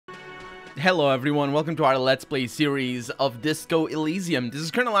Hello everyone, welcome to our Let's Play series of Disco Elysium. This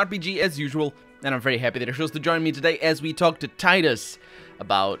is Colonel RPG as usual, and I'm very happy that you're chose to join me today as we talk to Titus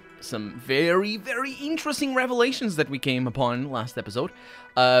about some very, very interesting revelations that we came upon last episode.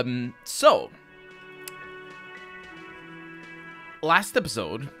 Last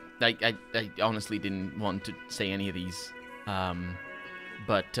episode, I honestly didn't want to say any of these,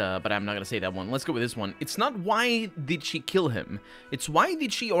 but I'm not gonna say that one. Let's go with this one. It's not why did she kill him, it's why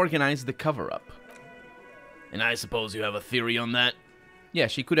did she organize the cover-up. And I suppose you have a theory on that? Yeah,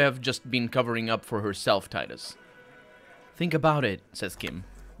 she could have just been covering up for herself, Titus. Think about it, says Kim.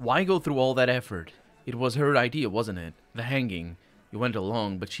 Why go through all that effort? It was her idea, wasn't it? The hanging. You went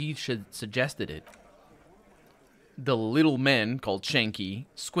along, but she suggested it. The little man, called Shanky,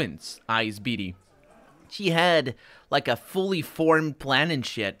 squints, eyes beady. She had, like, a fully formed plan and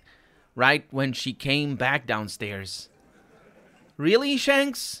shit, right when she came back downstairs. Really,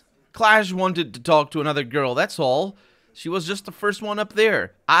 Shanks? Clash wanted to talk to another girl, that's all. She was just the first one up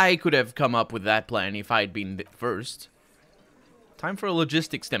there. I could have come up with that plan if I'd been first. Time for a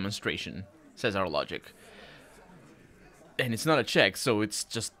logistics demonstration, says our logic. And it's not a check, so it's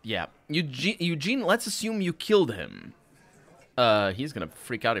just, yeah. Eugene, let's assume you killed him. He's gonna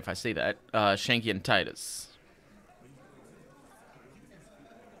freak out if I say that. Shanky and Titus.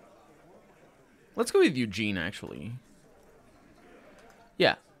 Let's go with Eugene, actually.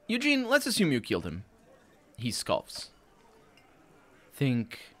 Yeah, Eugene, let's assume you killed him. He scoffs.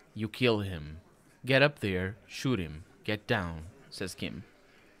 Think you kill him. Get up there, shoot him, get down, says Kim.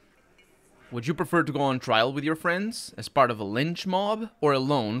 Would you prefer to go on trial with your friends, as part of a lynch mob, or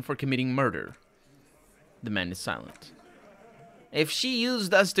alone for committing murder? The man is silent. If she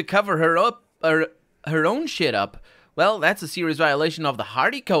used us to cover her up, or her own shit up, well, that's a serious violation of the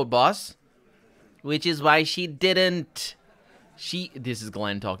Hardy Code, boss. Which is why she didn't. This is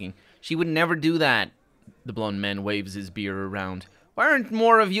Glenn talking. She would never do that. The blonde man waves his beer around. Why aren't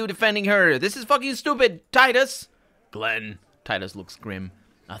more of you defending her? This is fucking stupid, Titus. Glenn, Titus looks grim.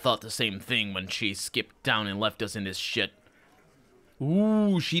 I thought the same thing when she skipped down and left us in this shit.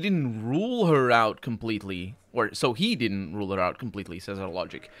 Ooh, she didn't rule her out completely. Or, so he didn't rule her out completely, says our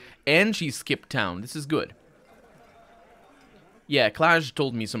logic. And she skipped town. This is good. Yeah, Clash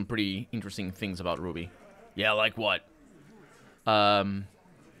told me some pretty interesting things about Ruby. Yeah, like what?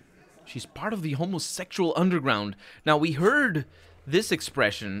 She's part of the homosexual underground. Now, we heard this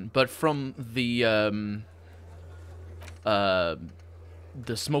expression, but from the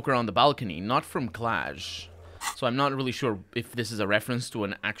smoker on the balcony, not from Clash. So I'm not really sure if this is a reference to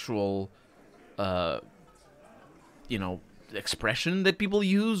an actual, you know, expression that people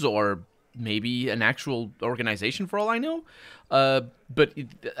use, or maybe an actual organization for all I know. But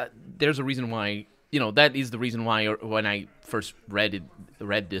there's a reason why, you know, that is the reason why when I first read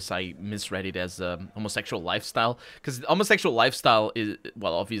this, I misread it as homosexual lifestyle. Because homosexual lifestyle is,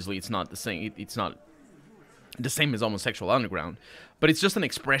 well, obviously it's not the same. It's not the same as homosexual underground. But it's just an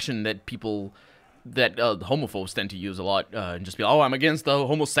expression that people, that homophobes tend to use a lot. And just be, oh, I'm against the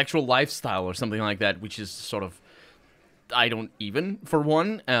homosexual lifestyle or something like that, which is sort of, I don't even, for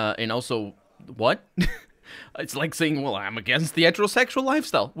one. And also, what? It's like saying, well, I'm against the heterosexual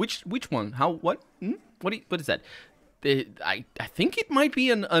lifestyle. Which one? How? What? What is that? I think it might be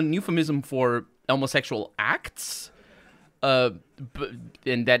an euphemism for homosexual acts. And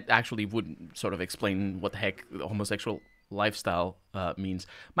that actually would sort of explain what the heck the homosexual lifestyle means.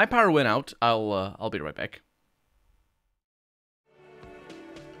 My power went out. I'll be right back.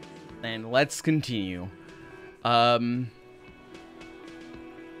 And let's continue.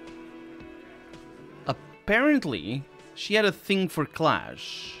 Apparently, she had a thing for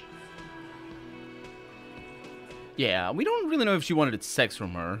Clash. Yeah, we don't really know if she wanted sex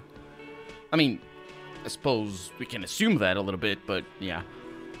from her. I mean, I suppose we can assume that a little bit, but yeah.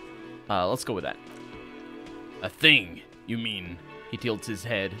 Let's go with that. A thing, you mean? He tilts his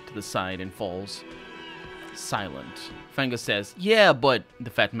head to the side and falls. Silent. Fanga says, yeah, but... The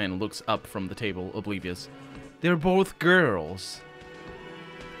fat man looks up from the table, oblivious. They're both girls.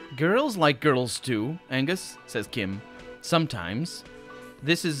 Girls like girls too, Angus, says Kim. Sometimes.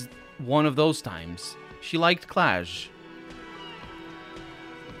 This is one of those times. She liked Clash.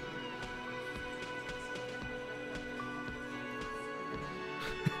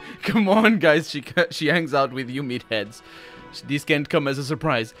 Come on, guys, she hangs out with you meatheads. This can't come as a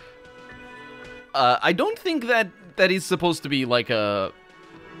surprise. I don't think that is supposed to be like an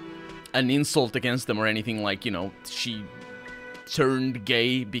insult against them or anything, like, you know, she turned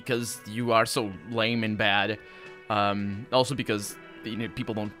gay because you are so lame and bad. Also because, you know,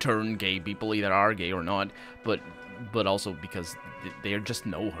 people don't turn gay, people either are gay or not, but also because they just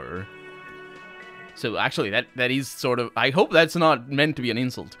know her. So actually, that is sort of... I hope that's not meant to be an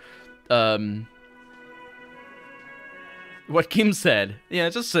insult. What Kim said. Yeah,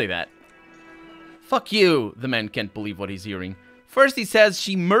 just say that. Fuck you. The man can't believe what he's hearing. First he says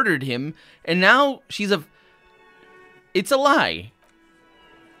she murdered him, and now she's a... It's a lie.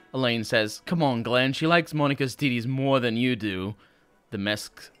 Elaine says, come on, Glenn. She likes Monica's titties more than you do. The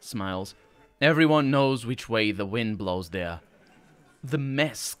Mesk smiles. Everyone knows which way the wind blows there. The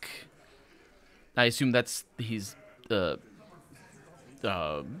Mesk. I assume that's his ethnicity.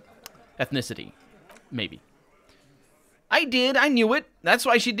 Maybe. I did. I knew it. That's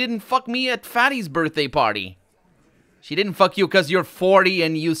why she didn't fuck me at Fatty's birthday party. She didn't fuck you because you're 40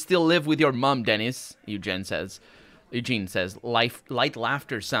 and you still live with your mom, Dennis, Eugene says. Light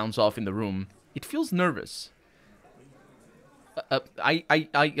laughter sounds off in the room. It feels nervous. I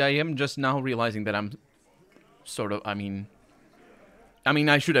am just now realizing that I'm sort of, I mean,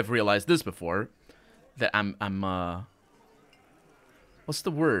 I should have realized this before. That I'm what's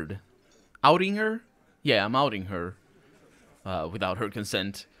the word? Outing her? Yeah, I'm outing her. Without her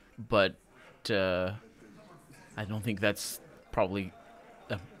consent. But, I don't think that's probably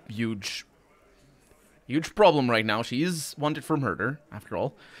a huge problem right now. She is wanted for murder, after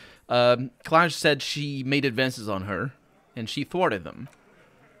all. Clash said she made advances on her, and she thwarted them.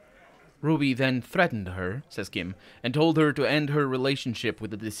 Ruby then threatened her, says Kim, and told her to end her relationship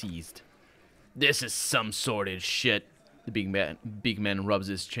with the deceased. This is some sordid shit. The big man rubs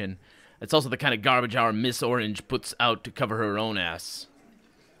his chin. It's also the kind of garbage our Miss Orange puts out to cover her own ass.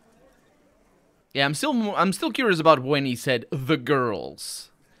 Yeah, I'm still curious about when he said the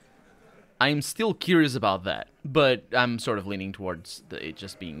girls. I'm still curious about that, but I'm sort of leaning towards it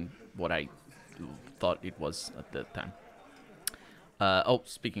just being what I thought it was at the time. Oh,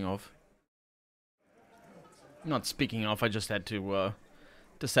 speaking of. Not speaking of, I just had to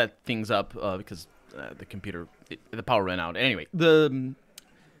set things up because the computer, the power ran out. Anyway,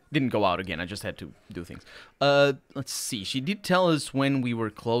 didn't go out again. I just had to do things. Let's see. She did tell us when we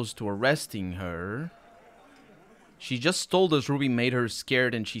were close to arresting her. She just told us Ruby made her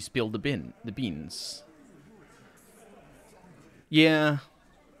scared and she spilled the beans. Yeah.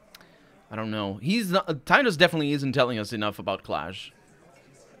 I don't know. Titus definitely isn't telling us enough about Clash.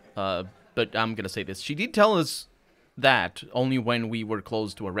 But I'm gonna say this. She did tell us that only when we were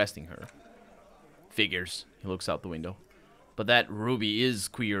close to arresting her. Figures. He looks out the window. But that Ruby is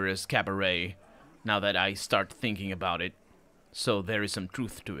queer as cabaret, now that I start thinking about it. So there is some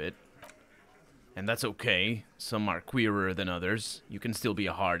truth to it. And that's okay. Some are queerer than others. You can still be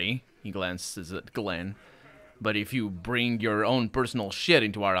a hardy. He glances at Glenn. But if you bring your own personal shit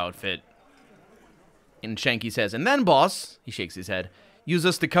into our outfit... And Shanky says, and then, boss, he shakes his head, use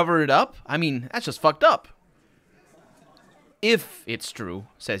us to cover it up? I mean, that's just fucked up. If it's true,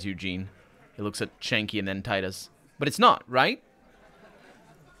 says Eugene. He looks at Shanky and then Titus. But it's not, right?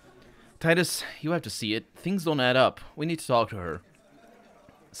 Titus, you have to see it. Things don't add up. We need to talk to her.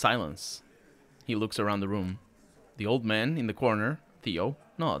 Silence. He looks around the room. The old man in the corner, Theo,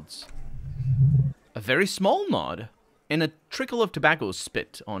 nods. A very small nod, and a trickle of tobacco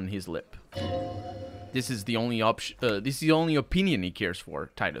spit on his lip. This is the only opinion he cares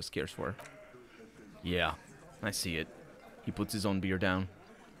for. Titus cares for. Yeah, I see it. He puts his own beer down.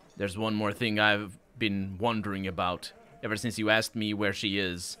 There's one more thing I've been wondering about ever since you asked me where she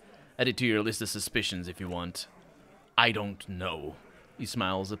is. Add it to your list of suspicions if you want. I don't know. He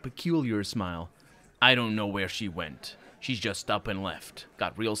smiles, a peculiar smile. I don't know where she went. She's just up and left.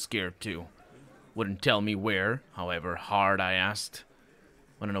 Got real scared too. Wouldn't tell me where, however hard I asked.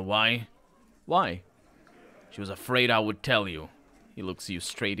 Wanna know why? Why? She was afraid I would tell you. He looks you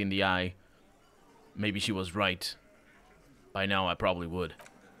straight in the eye. Maybe she was right. By now I probably would.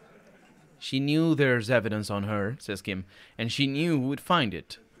 She knew there's evidence on her, says Kim, and she knew we'd find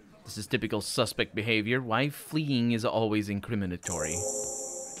it. This is typical suspect behavior. Why fleeing is always incriminatory.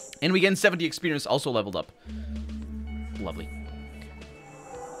 And we get 70 experience, also leveled up. Lovely.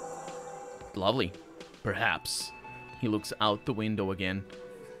 Lovely. Perhaps. He looks out the window again.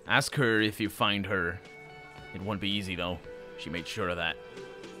 Ask her if you find her. It won't be easy, though. She made sure of that.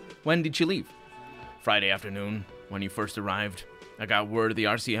 When did she leave? Friday afternoon, when you first arrived. I got word the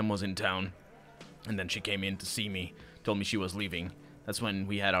RCM was in town. And then she came in to see me. Told me she was leaving. That's when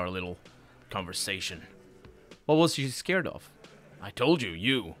we had our little conversation. What was she scared of? I told you,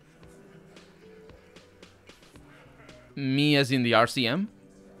 you. Me as in the RCM?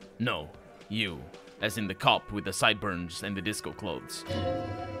 No, you. As in the cop with the sideburns and the disco clothes.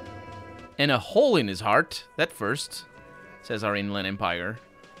 And a hole in his heart, that first, says our Inland Empire.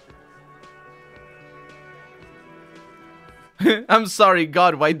 I'm sorry,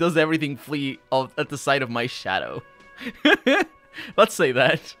 God, why does everything flee at the sight of my shadow? Let's say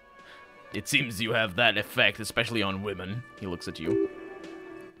that. It seems you have that effect, especially on women. He looks at you.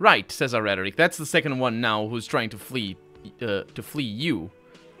 Right, says our rhetoric. That's the second one now who's trying to flee you.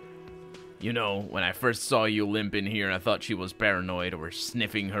 You know, when I first saw you limp in here, I thought she was paranoid or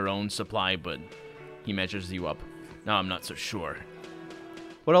sniffing her own supply, but he measures you up. Now I'm not so sure.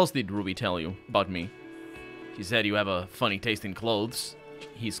 What else did Ruby tell you about me? She said you have a funny taste in clothes.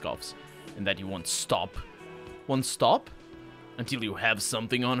 He scoffs. And that you won't stop. Won't stop? Until you have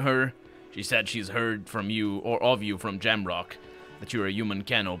something on her? She said she's heard from you, or of you from Jamrock, that you're a human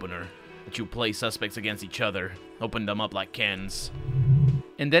can opener. That you play suspects against each other. Open them up like cans.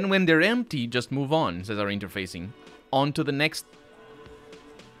 And then when they're empty, just move on, says our interfacing. On to the next...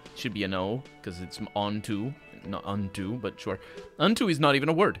 Should be a no, because it's on to. Not unto, but sure. Unto is not even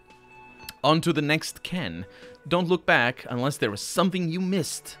a word. On to the next can. Don't look back unless there was something you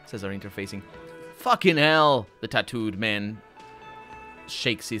missed, says our interfacing. Fucking hell, the tattooed man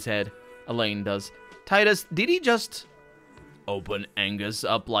shakes his head. Elaine does. Titus, did he just open Angus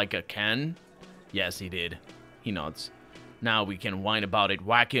up like a can? Yes, he did. He nods. Now we can whine about it,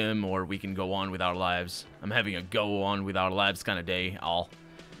 whack him, or we can go on with our lives. I'm having a go on with our lives kind of day, Al.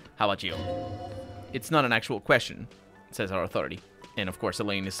 How about you? It's not an actual question, says our authority. And of course,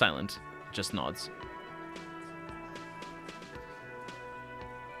 Elaine is silent, just nods.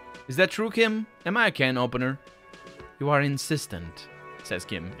 Is that true, Kim? Am I a can opener? You are insistent, says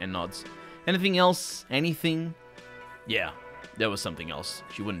Kim, and nods. Anything else? Anything? Yeah, there was something else.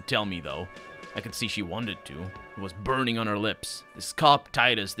 She wouldn't tell me, though. I could see she wanted to. It was burning on her lips. This cop,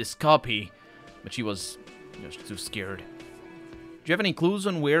 Titus, this cop, But she was too scared. Do you have any clues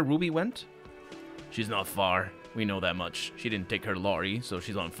on where Ruby went? She's not far. We know that much. She didn't take her lorry, so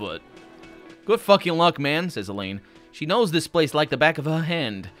she's on foot. Good fucking luck, man, says Elaine. She knows this place like the back of her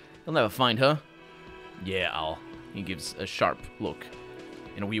hand. You'll never find her. Yeah, Al. He gives a sharp look.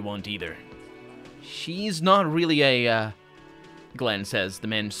 And we won't either. She's not really a, Glenn says. The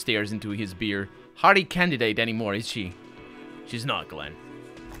man stares into his beer. Hardy candidate anymore, is she? She's not, Glenn.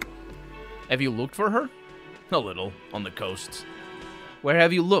 Have you looked for her? A little, on the coasts. Where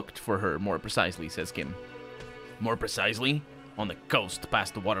have you looked for her, more precisely, says Kim. More precisely? On the coast,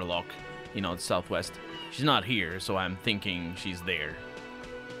 past the waterlock. You know, it's southwest. She's not here, so I'm thinking she's there.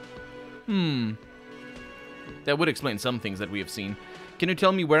 That would explain some things that we have seen. Can you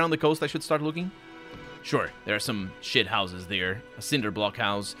tell me where on the coast I should start looking? Sure, there are some shit houses there. A cinder block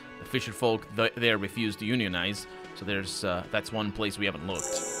house. The fisher folk there refuse to unionize, so that's one place we haven't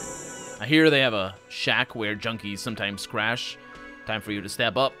looked. I hear they have a shack where junkies sometimes crash. Time for you to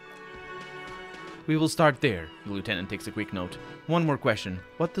step up. We will start there. The lieutenant takes a quick note. One more question.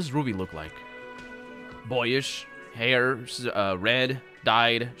 What does Ruby look like? Boyish. Hair red.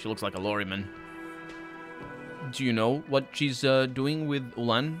 Dyed. She looks like a lorryman. Do you know what she's doing with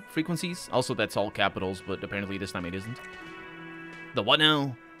Ulan frequencies? Also, that's all capitals, but apparently this time it isn't. The what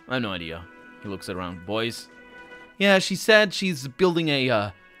now? I have no idea. He looks around. Boys? Yeah, she said she's building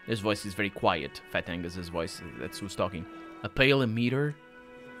a, His voice is very quiet. Fat Angus's voice. That's who's talking. A pale emitter?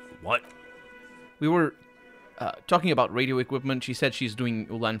 What? We were talking about radio equipment. She said she's doing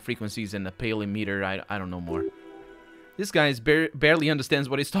Ulan frequencies and a pale emitter. I don't know more. This guy barely understands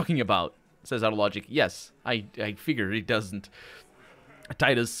what he's talking about, says our logic. Yes, I figure he doesn't.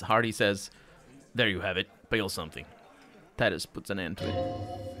 Titus Hardy says, there you have it. Pale something. Titus puts an end to it.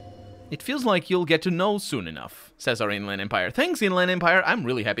 It feels like you'll get to know soon enough, says our Inland Empire. Thanks, Inland Empire. I'm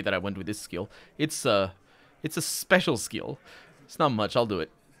really happy that I went with this skill. It's a special skill. It's not much, I'll do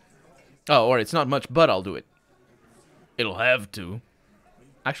it. Oh, or it's not much, but I'll do it. It'll have to.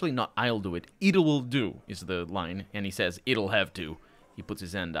 Actually, not I'll do it. It will do is the line. And he says, it'll have to. He puts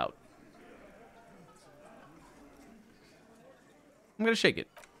his hand out. I'm gonna shake it.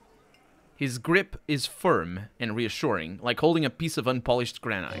 His grip is firm and reassuring, like holding a piece of unpolished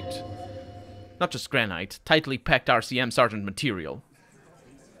granite. Not just granite, tightly packed RCM Sergeant material.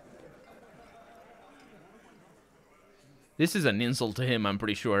 This is an insult to him, I'm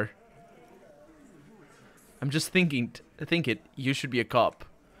pretty sure. I'm just thinking you should be a cop.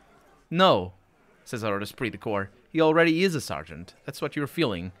 No, says our esprit de corps. He already is a sergeant. That's what you're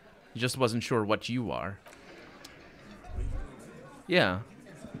feeling. He just wasn't sure what you are. Yeah.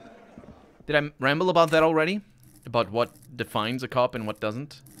 Did I ramble about that already? About what defines a cop and what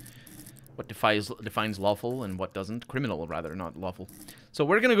doesn't? What defines lawful and what doesn't? Criminal, rather, not lawful. So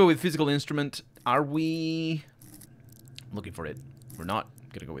we're gonna go with physical instrument. Are we... I'm looking for it. We're not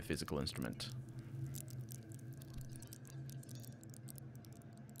gonna go with physical instrument.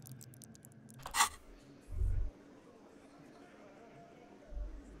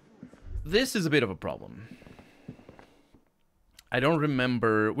 This is a bit of a problem. I don't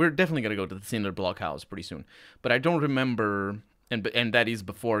remember. We're definitely gonna go to the cinder block house pretty soon, but I don't remember, and that is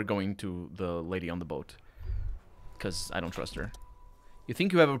before going to the lady on the boat, because I don't trust her. You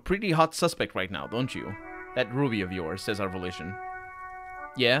think you have a pretty hot suspect right now, don't you? That Ruby of yours, says our volition.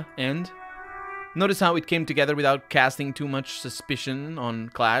 Yeah, and? Notice how it came together without casting too much suspicion on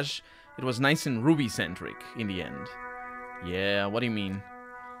Clash? It was nice and Ruby-centric in the end. Yeah, what do you mean?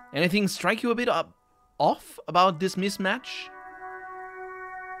 Anything strike you a bit off about this mismatch?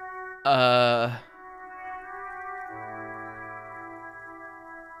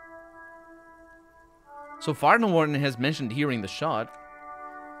 So far, no one has mentioned hearing the shot.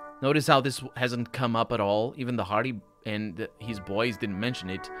 Notice how this hasn't come up at all. Even the Hardy and his boys didn't mention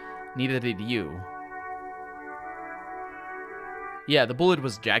it. Neither did you. Yeah, the bullet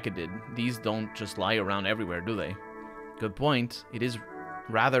was jacketed. These don't just lie around everywhere, do they? Good point. It is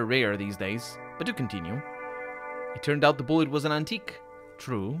rather rare these days. But to continue. It turned out the bullet was an antique.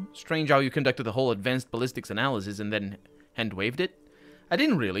 True. Strange how you conducted the whole advanced ballistics analysis and then hand-waved it. I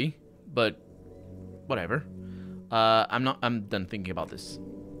didn't really, but whatever. I'm done thinking about this.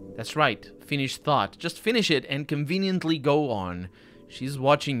 That's right. Finish thought. Just finish it and conveniently go on. She's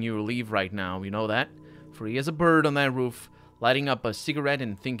watching you leave right now, you know that? Free as a bird on that roof, lighting up a cigarette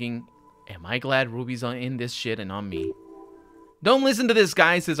and thinking, am I glad Ruby's in this shit and on me? Don't listen to this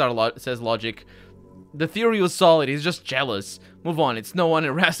guy, says Logic. The theory was solid, he's just jealous. Move on, it's no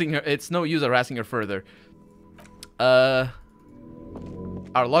use harassing her further. Our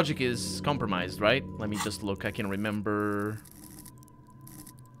logic is compromised, right? Let me just look, I can remember.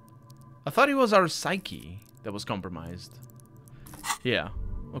 I thought it was our psyche that was compromised. Yeah,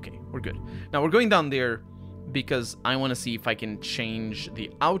 okay, we're good. Now we're going down there because I want to see if I can change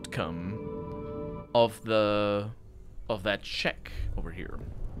the outcome of that check over here.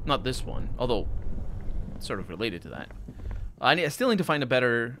 Not this one, although it's sort of related to that. I still need to find a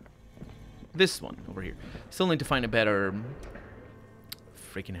better... This one over here. Still need to find a better...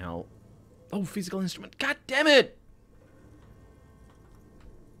 Freaking hell. Oh, physical instrument. God damn it!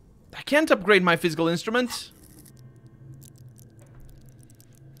 I can't upgrade my physical instrument.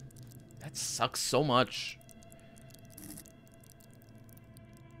 That sucks so much.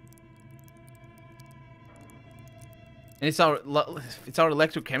 And it's our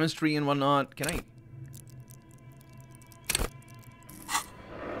electrochemistry and whatnot. Can I?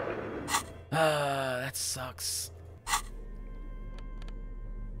 That sucks.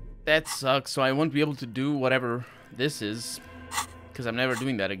 That sucks. So I won't be able to do whatever this is, because I'm never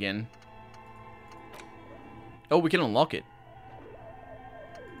doing that again. Oh, we can unlock it.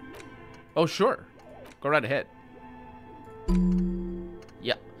 Oh, sure. Go right ahead.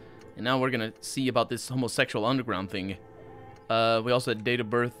 Yeah. And now we're gonna see about this homosexual underground thing. We also had date of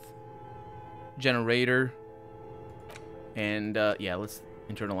birth generator. And, yeah, let's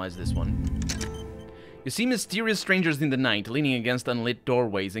internalize this one. You see mysterious strangers in the night, leaning against unlit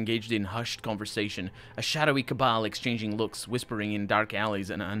doorways, engaged in hushed conversation. A shadowy cabal exchanging looks, whispering in dark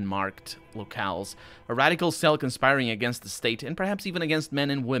alleys and unmarked locales. A radical cell conspiring against the state, and perhaps even against men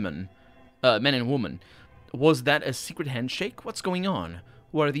and women. Was that a secret handshake? What's going on?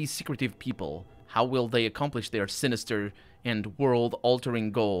 Who are these secretive people? How will they accomplish their sinister and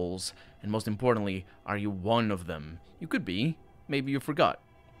world-altering goals? And most importantly, are you one of them? You could be. Maybe you forgot.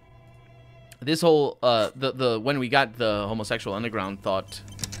 This whole, when we got the homosexual underground thought,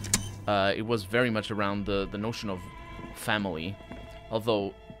 it was very much around the notion of family.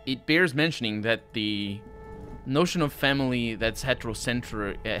 Although, it bears mentioning that the notion of family that's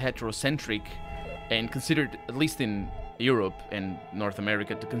heterocentric and considered, at least in Europe and North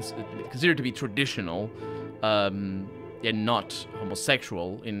America, considered to be traditional, and not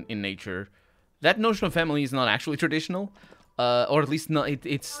homosexual in nature, that notion of family is not actually traditional. Or at least not,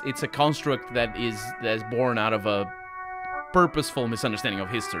 it's a construct that is born out of a purposeful misunderstanding of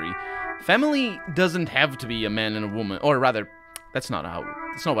history. Family doesn't have to be a man and a woman, or rather, that's not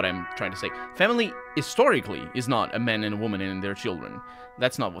what I'm trying to say. Family historically is not a man and a woman and their children.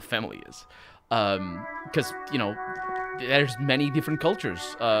 That's not what family is. Because, you know, there's many different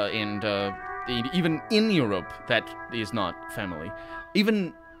cultures, and even in Europe, that is not family.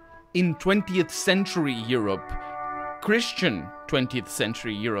 Even in 20th century Europe, Christian 20th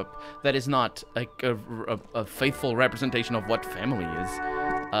century Europe, that is not like a faithful representation of what family is.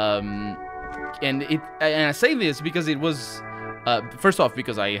 And I say this because it was, first off,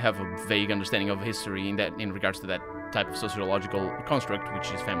 because I have a vague understanding of history in regards to that type of sociological construct,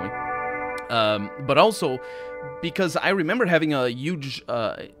 which is family. But also because I remember having a huge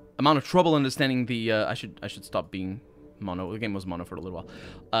amount of trouble understanding the. I should stop being mono. The game was mono for a little while.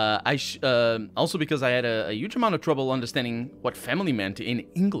 Also because I had a huge amount of trouble understanding what family meant in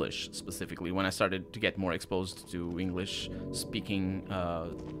English specifically when I started to get more exposed to English-speaking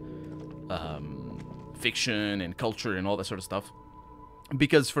fiction and culture and all that sort of stuff.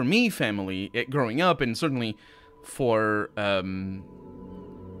 Because for me, family, growing up, and certainly for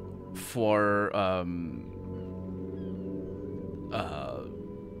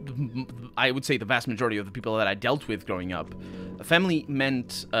I would say the vast majority of the people that I dealt with growing up, family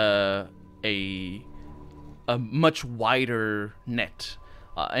meant a much wider net,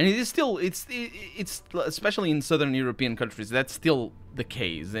 and it is still it's especially in Southern European countries that's still the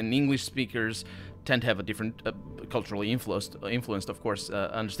case. And English speakers tend to have a different culturally influenced, of course,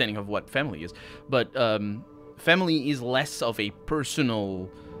 understanding of what family is. But family is less of a personal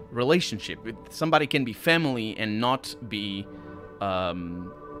relationship. Somebody can be family and not be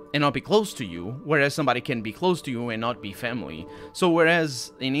close to you, whereas somebody can be close to you and not be family. So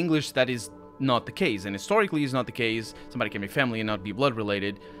whereas in English that is not the case, and historically is not the case, somebody can be family and not be blood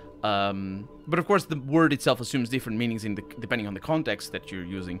related. But of course the word itself assumes different meanings depending on the context that you're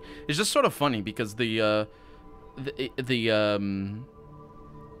using. It's just sort of funny because the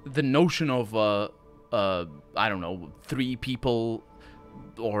notion of I don't know, 3 people,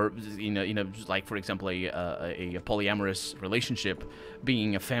 or in a like for example a polyamorous relationship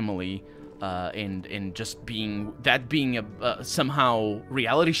being a family, and just being a somehow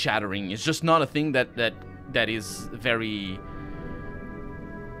reality shattering is just not a thing that is very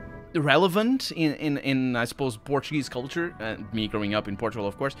relevant in I suppose Portuguese culture. Me growing up in Portugal,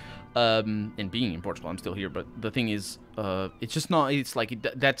 of course, and being in Portugal, I'm still here. But the thing is, it's just not. It's like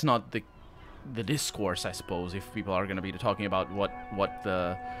that's not the discourse, I suppose, if people are going to be talking about what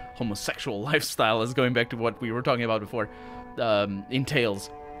the homosexual lifestyle is, going back to what we were talking about before,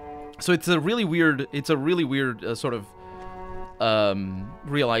 entails. So it's a really weird sort of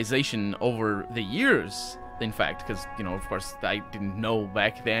realization over the years, in fact, because, you know, of course, I didn't know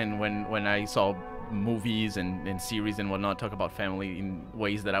back then when I saw movies and series and whatnot talk about family in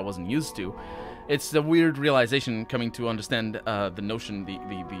ways that I wasn't used to. It's a weird realization coming to understand the notion, the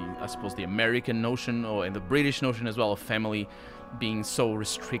I suppose the American notion, and the British notion as well, of family being so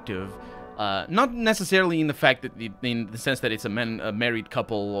restrictive. Not necessarily in the fact that in the sense that it's a married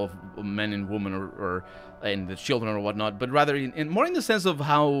couple of men and women, or and the children or whatnot, but rather more in the sense of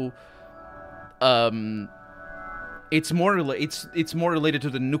how it's more related to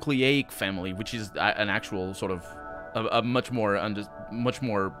the nucleic family, which is an actual sort of a much more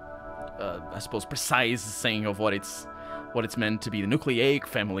I suppose precise saying of what it's meant to be. The nucleic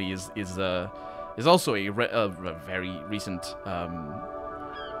family is also a very recent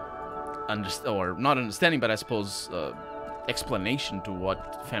or not understanding, but I suppose explanation to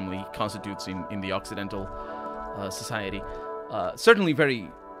what family constitutes in the Occidental society. Certainly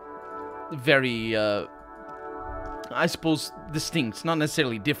very, very I suppose distinct, not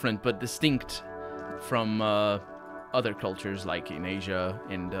necessarily different, but distinct from other cultures like in Asia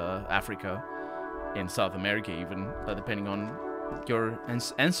and Africa and South America even, depending on your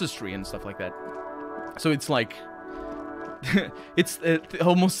ancestry and stuff like that. So it's like it's the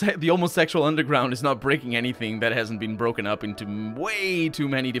homosexual underground is not breaking anything that hasn't been broken up into way too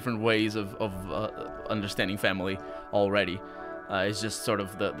many different ways of understanding family already. It's just sort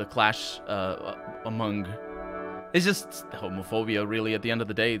of the clash among. It's just homophobia, really. At the end of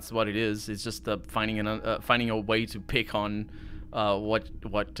the day, it's what it is. It's just finding a way to pick on what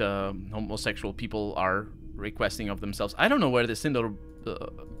homosexual people are requesting of themselves. I don't know where the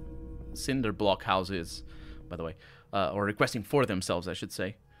cinder block house is, by the way, or requesting for themselves, I should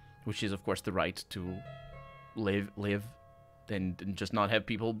say, which is of course the right to live and just not have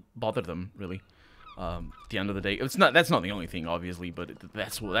people bother them, really. At the end of the day, that's not the only thing, obviously, but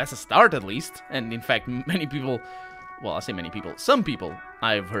that's a start at least. And in fact, many people, well, I say many people, some people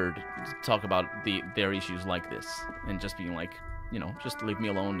I've heard talk about their issues like this, and just being like, you know, just leave me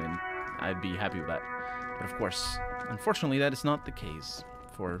alone and I'd be happy with that. But of course, unfortunately, that is not the case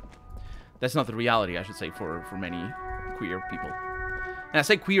that's not the reality, I should say, for many queer people. And I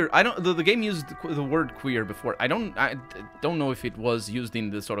say queer, I don't. The game used the word queer before. I don't know if it was used in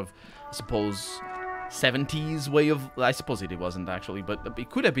the sort of, I suppose, 70s way of. I suppose it wasn't actually, but it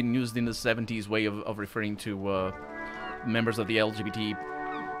could have been used in the 70s way of referring to members of the LGBT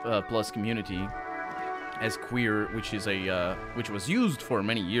plus community as queer, which was used for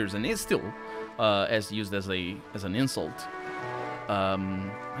many years and is still used as an insult.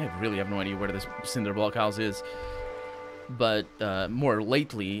 I really have no idea where this cinder block house is, but more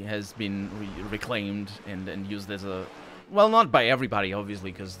lately has been reclaimed and used as a, well, not by everybody,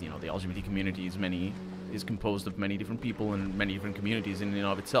 obviously, because, you know, the LGBT community is many is composed of many different people and many different communities in and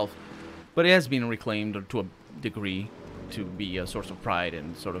of itself. But it has been reclaimed to a degree to be a source of pride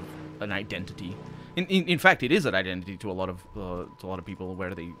and sort of an identity. In fact, it is an identity to a lot of people,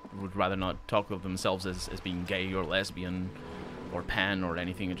 where they would rather not talk of themselves as being gay or lesbian or pan or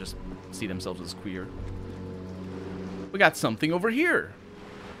anything, and just see themselves as queer. We got something over here.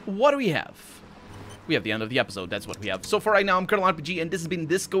 What do we have? We have the end of the episode. That's what we have. So for right now, I'm Colonel RPG, and this has been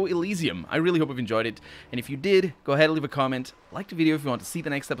Disco Elysium. I really hope you've enjoyed it. And if you did, go ahead and leave a comment. Like the video if you want to see the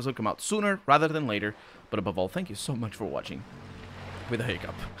next episode come out sooner rather than later. But above all, thank you so much for watching. With a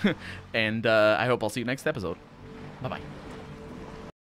hiccup. And I hope I'll see you next episode. Bye-bye.